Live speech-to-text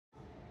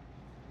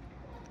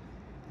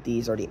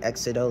These are the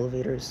exit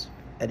elevators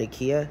at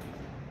IKEA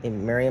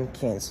in Merriam,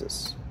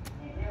 Kansas.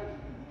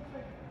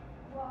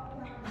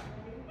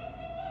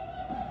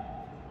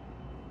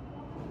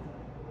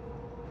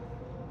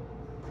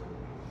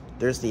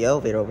 There's the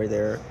elevator over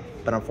there,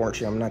 but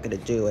unfortunately I'm not going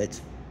to do it.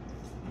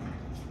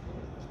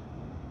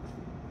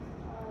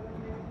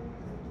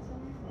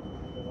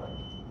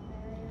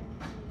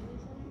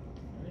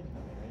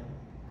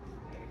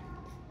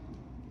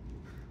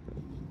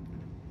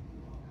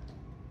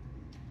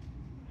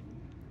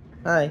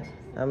 Hi,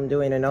 I'm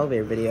doing an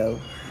elevator video.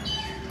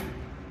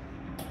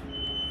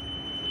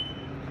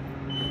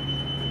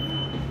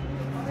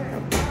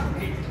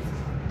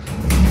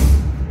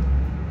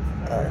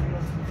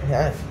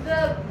 Yeah.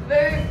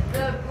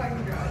 The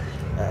parking garage.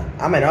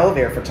 I'm an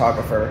elevator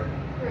photographer.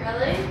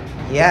 Really?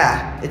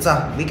 Yeah, it's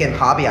a weekend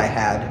hobby I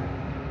had.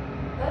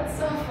 That's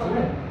so fun.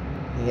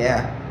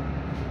 Yeah.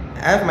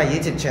 I have my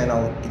YouTube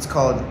channel. It's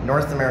called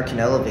North American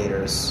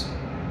Elevators.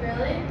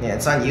 Really? Yeah,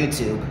 it's on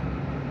YouTube.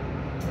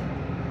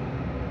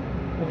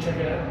 We'll check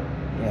it out.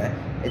 Yeah,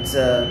 it's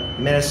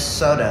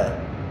Minnesota.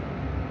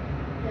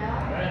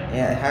 Yeah? Alright.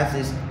 Yeah, it has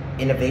these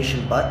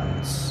innovation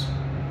buttons.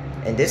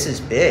 And this is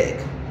big.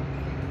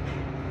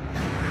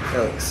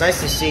 So it's nice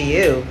to see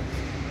you.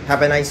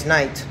 Have a nice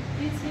night.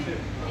 You too.